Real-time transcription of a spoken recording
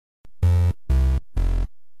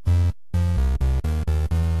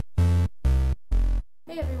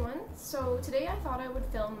So today I thought I would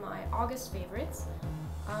film my August favorites.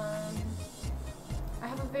 I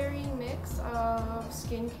have a varying mix of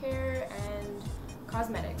skincare and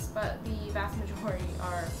cosmetics, but the vast majority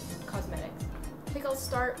are cosmetics. I think I'll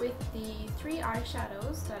start with the 3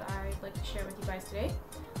 eyeshadows that I'd like to share with you guys today.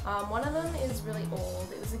 One of them is really old.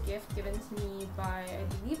 It was a gift given to me by, I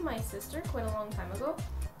believe, my sister quite a long time ago,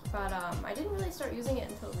 but I didn't really start using it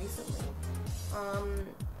until recently.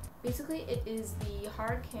 Basically, it is the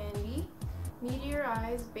Hard Candy Meteor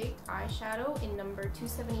Eyes Baked Eyeshadow in number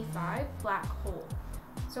 275, Black Hole.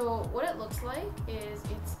 So what it looks like is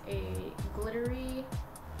it's a glittery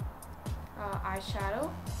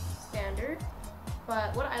eyeshadow, standard,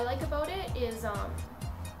 but what I like about it is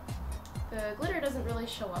the glitter doesn't really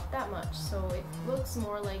show up that much, so it looks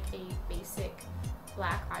more like a basic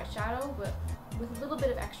black eyeshadow, but with a little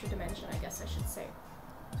bit of extra dimension, I guess I should say.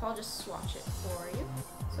 So I'll just swatch it for you.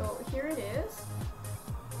 So here it is.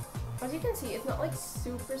 As you can see, it's not like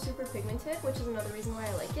super pigmented, which is another reason why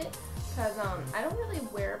I like it, because I don't really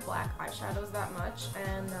wear black eyeshadows that much,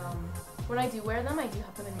 and when I do wear them, I do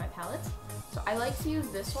have them in my palettes. So I like to use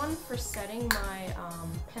this one for setting my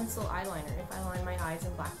pencil eyeliner if I line my eyes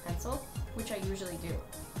in black pencil, which I usually do.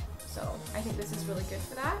 So I think this is really good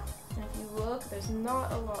for that. And if you look, there's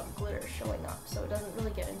not a lot of glitter showing up, so it doesn't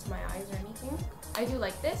really get into my eyes or anything. I do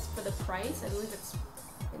like this for the price. I believe it's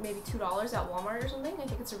maybe $2 at Walmart or something. I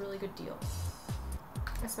think it's a really good deal,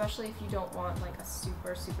 especially if you don't want like a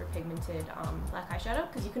super pigmented black eyeshadow,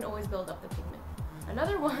 because you can always build up the pigment.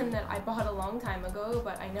 Another one that I bought a long time ago,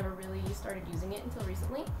 but I never really started using it until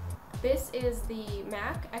recently. This is the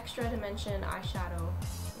MAC Extra Dimension eyeshadow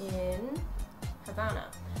in Havana.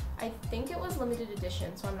 I think it was limited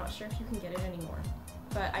edition, so I'm not sure if you can get it anymore,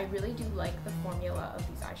 but I really do like the formula of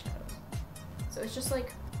these eyeshadows. So it's just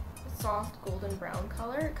like a soft golden brown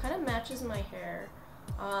color. It kind of matches my hair.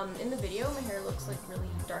 In the video, my hair looks like really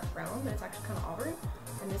dark brown, but it's actually kind of auburn,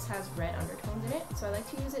 and this has red undertones in it, so I like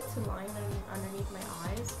to use it to line underneath my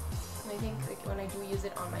eyes, and I think like, when I do use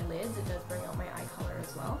it on my lids, it does bring out my eye color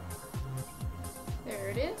as well. There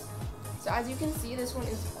it is. So as you can see, this one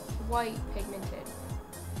is quite pigmented,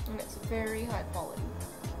 and it's very high quality.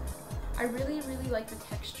 I really like the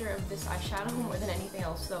texture of this eyeshadow more than anything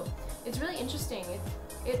else, so it's really interesting.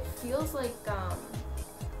 It feels like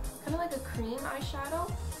kind of like a cream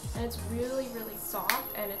eyeshadow, and it's really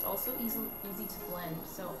soft, and it's also easy to blend.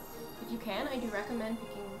 So if you can, I do recommend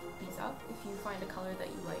picking these up if you find a color that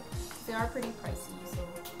you like. They are pretty pricey, so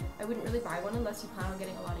I wouldn't really buy one unless you plan on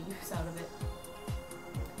getting a lot of use out of it.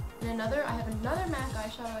 And I have another MAC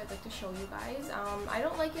eyeshadow I'd like to show you guys. I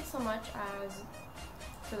don't like it so much as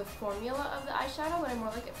for the formula of the eyeshadow, but I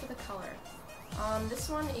more like it for the color. This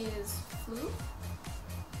one is Flu,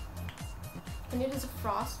 and it is a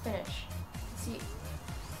frost finish. See,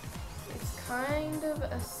 it's kind of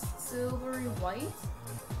a silvery white,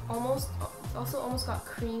 also almost got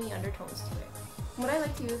creamy undertones to it. What I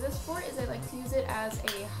like to use this for is I like to use it as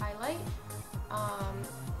a highlight,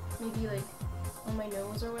 maybe like on my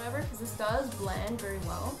nose or whatever, because this does blend very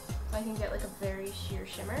well, so I can get like a very sheer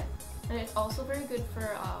shimmer. And it's also very good for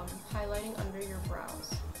highlighting under your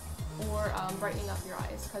brows or brightening up your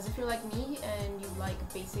eyes, because if you're like me and you like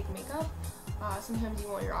basic makeup, sometimes you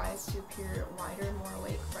want your eyes to appear wider, more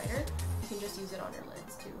awake, brighter. You can just use it on your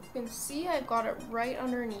lids too. You can see I've got it right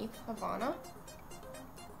underneath Havana,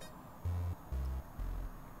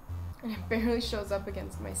 and it barely shows up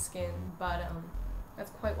against my skin, but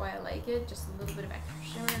that's quite why I like it. Just a little bit of extra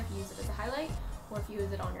shimmer if you use it as a highlight, or if you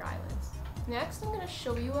use it on your eyelids. Next, I'm going to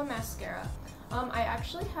show you a mascara. I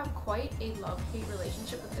actually have quite a love-hate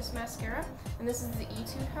relationship with this mascara, and this is the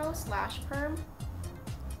Etude House Lash Perm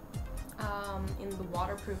in the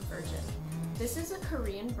waterproof version. This is a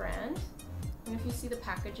Korean brand, and if you see the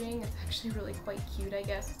packaging, it's actually really quite cute, I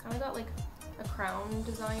guess. It's kind of got like a crown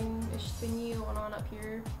design-ish thingy going on up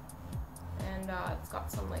here, and it's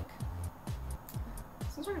got some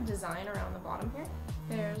sort of design around the bottom here.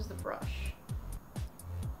 There's the brush.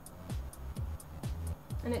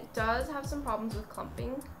 And it does have some problems with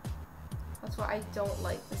clumping. That's why I don't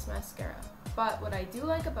like this mascara. But what I do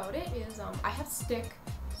like about it is I have stick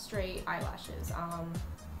straight eyelashes.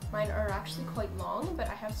 Mine are actually quite long, but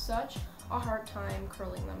I have such a hard time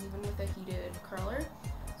curling them, even with a heated curler.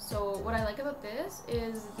 So what I like about this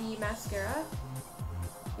is the mascara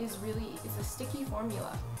is a sticky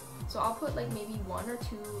formula. So I'll put like maybe 1 or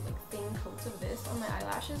 2 like thin coats of this on my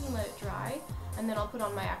eyelashes and let it dry, and then I'll put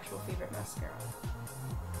on my actual favorite mascara.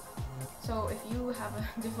 So if you have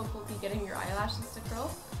a difficulty getting your eyelashes to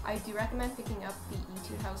curl, I do recommend picking up the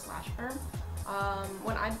Etude House Lash Perm.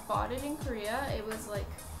 When I bought it in Korea, it was like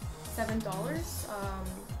 $7.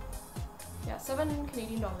 yeah, $7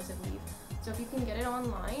 Canadian, I believe. So if you can get it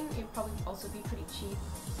online, it'd probably also be pretty cheap.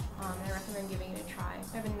 I recommend giving it a try.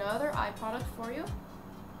 I have another eye product for you.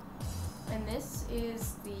 And this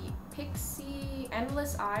is the Pixi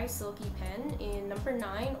Endless Eye Silky Pen in number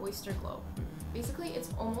 9 Oyster Glow. Basically, it's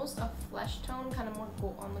almost a flesh tone, kind of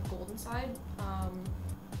more on the golden side,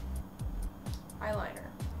 eyeliner.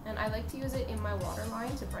 And I like to use it in my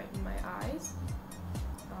waterline to brighten my eyes.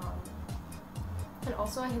 And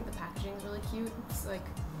also, I think the packaging is really cute. It's like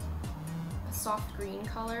a soft green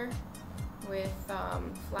color with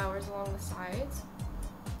flowers along the sides.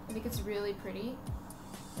 I think it's really pretty.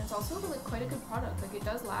 And it's also like quite a good product. Like, it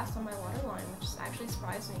does last on my waterline, which actually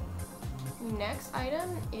surprised me. The next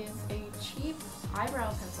item is a cheap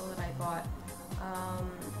eyebrow pencil that I bought.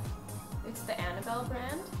 It's the Annabelle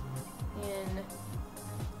brand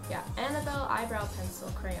Annabelle Eyebrow Pencil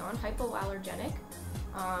Crayon, hypoallergenic,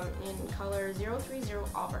 in color 030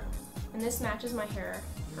 Auburn. And this matches my hair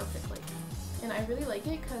perfectly. And I really like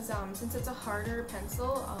it because since it's a harder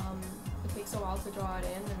pencil, it takes a while to draw it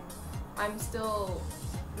in, and I'm still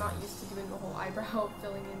not used to doing the whole eyebrow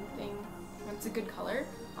filling in thing. It's a good color.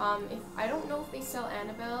 I don't know if they sell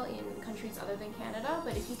Annabelle in countries other than Canada,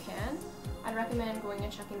 but if you can, I'd recommend going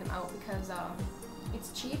and checking them out because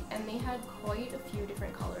it's cheap and they had quite a few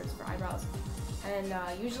different colors for eyebrows. And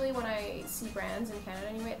usually when I see brands in Canada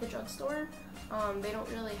anyway at the drugstore, they don't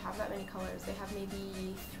really have that many colors. They have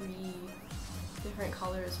maybe 3 different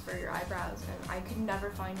colors for your eyebrows, and I could never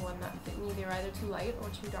find one that fit me. They were either too light or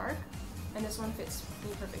too dark, and this one fits me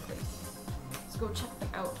perfectly. So go check them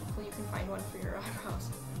out. Hopefully you can find one for your eyebrows.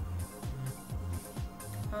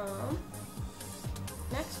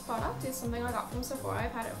 Next product is something I got from Sephora.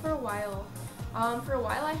 I've had it for a while. For a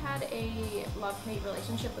while I had a love-hate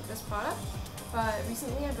relationship with this product, but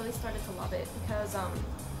recently I've really started to love it because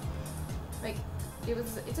like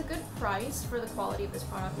it's a good price for the quality of this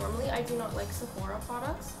product. Normally I do not like Sephora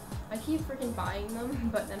products. I keep freaking buying them,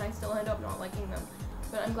 but then I still end up not liking them.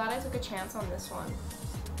 But I'm glad I took a chance on this one.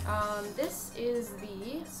 This is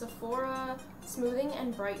the Sephora Smoothing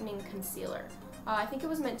and Brightening Concealer. I think it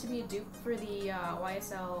was meant to be a dupe for the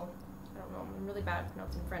YSL, I don't know, I'm really bad at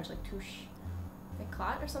pronouncing French, like Touche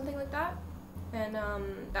Éclat or something like that. And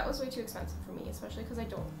that was way too expensive for me, especially because I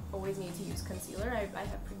don't always need to use concealer. I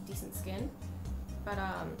have pretty decent skin, but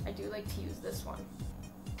I do like to use this one.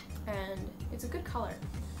 And it's a good color.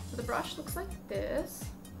 So the brush looks like this,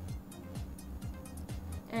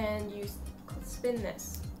 and you spin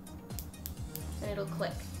this, and it'll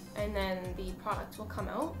click, and then the product will come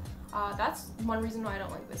out. That's one reason why I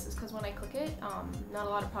don't like this, is because when I click it, not a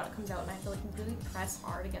lot of product comes out, and I have to like really press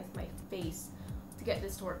hard against my face to get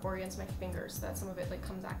this to work, or against my fingers, so that some of it like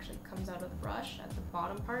comes out of the brush at the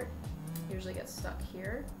bottom part. It usually gets stuck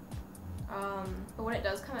here. But when it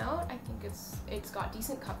does come out, I think it's got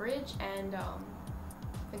decent coverage, and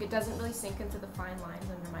like it doesn't really sink into the fine lines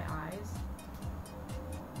under my eyes.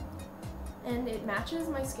 And it matches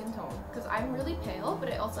my skin tone, because I'm really pale,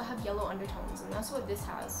 but I also have yellow undertones, and that's what this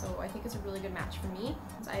has, so I think it's a really good match for me.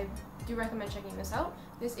 So I do recommend checking this out.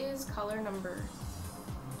 This is color number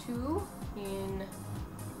 2 in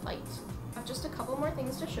light. I have just a couple more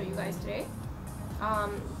things to show you guys today.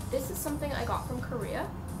 This is something I got from Korea.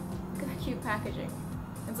 Look at the cute packaging.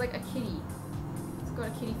 It's like a kitty. It's got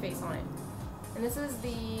a kitty face on it. And this is the,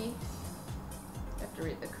 I have to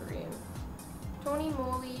read the Korean. Tony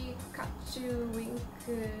Moly Kachu Wink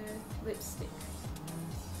lipstick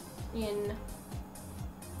in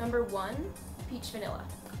number 1 Peach Vanilla.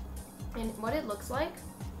 And what it looks like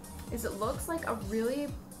is it looks like a really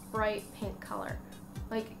bright pink color.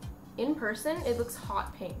 Like in person it looks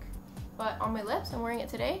hot pink, but on my lips, I'm wearing it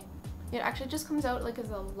today, it actually just comes out like as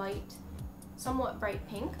a light, somewhat bright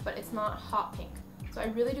pink, but it's not hot pink. So I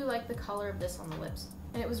really do like the color of this on the lips,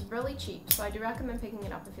 and it was really cheap, so I do recommend picking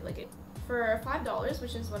it up if you like it. For $5,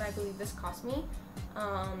 which is what I believe this cost me,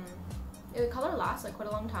 the color lasts like quite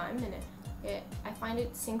a long time, and I find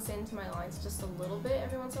it sinks into my lines just a little bit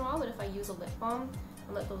every once in a while, but if I use a lip balm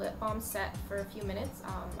and let the lip balm set for a few minutes,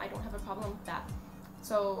 I don't have a problem with that.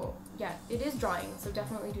 So yeah, it is drying, so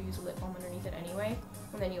definitely do use a lip balm underneath it anyway,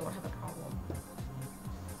 and then you won't have a problem.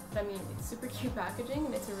 But I mean, it's super cute packaging,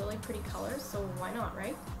 and it's a really pretty color, so why not,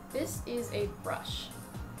 right? This is a brush.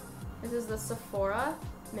 This is the Sephora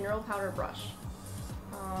Mineral Powder Brush,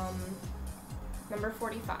 number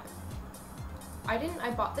 45.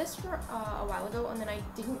 I bought this for a while ago, and then I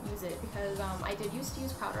didn't use it because I did used to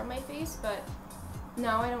use powder on my face, but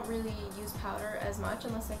now I don't really use powder as much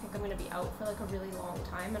unless I think I'm going to be out for like a really long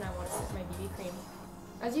time and I want to set my BB cream.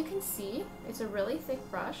 As you can see, it's a really thick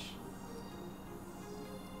brush,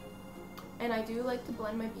 And I do like to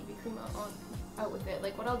blend my BB cream out with it.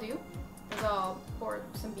 Like what I'll do is I'll pour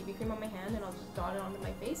some BB cream on my hand and I'll just dot it onto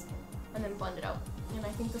my face and then blend it out. And I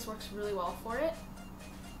think this works really well for it.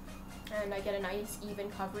 And I get a nice even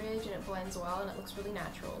coverage and it blends well and it looks really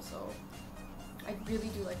natural. So I really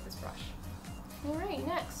do like this brush. Alright,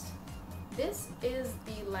 next. This is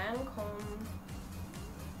the Lancome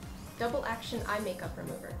Double Action Eye Makeup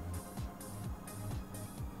Remover.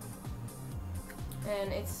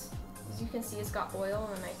 And it's, as you can see, it's got oil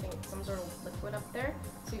and I think some sort of liquid up there.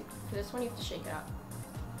 So for this one you have to shake it up.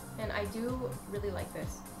 And I do really like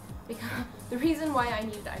this. Because the reason why I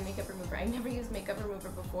needed eye makeup remover, I never used makeup remover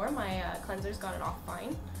before. My cleansers got it off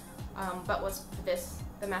fine. But was for this,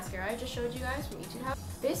 the mascara I just showed you guys from Etude House.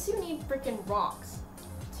 This you need freaking rocks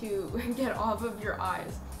to get off of your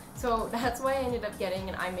eyes. So that's why I ended up getting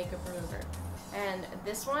an eye makeup remover. And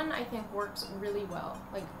this one I think works really well.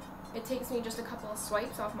 Like it takes me just a couple of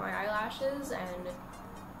swipes off my eyelashes and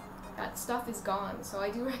that stuff is gone. So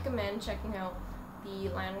I do recommend checking out the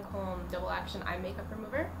Lancome Double Action Eye Makeup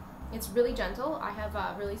Remover. It's really gentle. I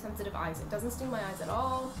have really sensitive eyes. It doesn't sting my eyes at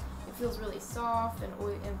all. It feels really soft and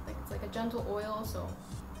oily, and it's like a gentle oil. So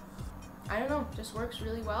I don't know, just works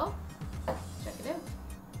really well. Check it out.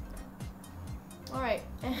 Alright,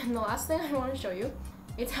 and the last thing I want to show you,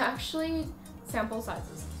 it's actually sample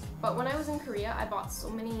sizes. But when I was in Korea, I bought so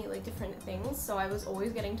many like different things, so I was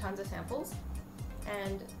always getting tons of samples.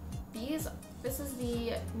 And this is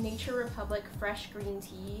the Nature Republic Fresh Green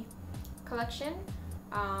Tea collection.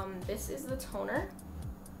 This is the toner.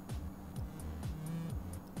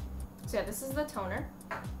 So yeah, this is the toner.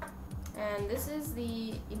 And this is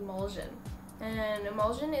the emulsion. And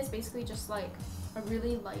emulsion is basically just like a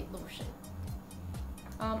really light lotion.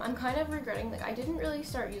 I'm kind of regretting, like I didn't really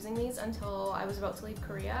start using these until I was about to leave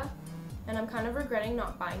Korea, and I'm kind of regretting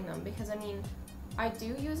not buying them because I mean, I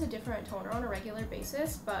do use a different toner on a regular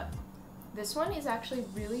basis, but this one is actually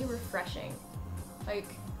really refreshing. Like,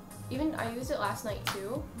 even I used it last night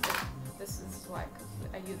too. This is why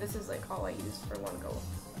this is like all I used for one go,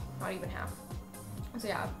 not even half. So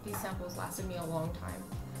yeah, these samples lasted me a long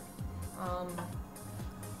time.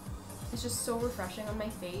 It's just so refreshing on my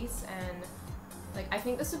face, and like I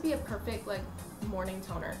think this would be a perfect like morning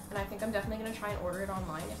toner, and I think I'm definitely gonna try and order it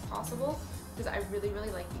online if possible because I really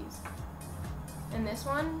like these. And this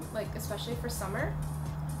one, like especially for summer,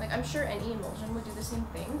 like I'm sure any emulsion would do the same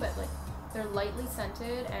thing, but like they're lightly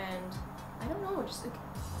scented and I don't know, just like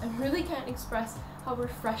I really can't express how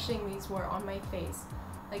refreshing these were on my face.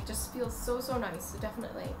 Like just feels so nice. So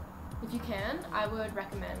definitely, if you can, I would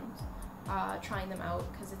recommend trying them out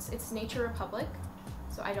because it's Nature Republic.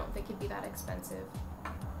 So I don't think it'd be that expensive.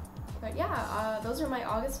 But yeah, those are my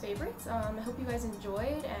August favorites. I hope you guys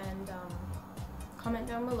enjoyed, and comment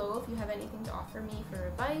down below if you have anything to offer me for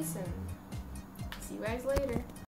advice, and see you guys later.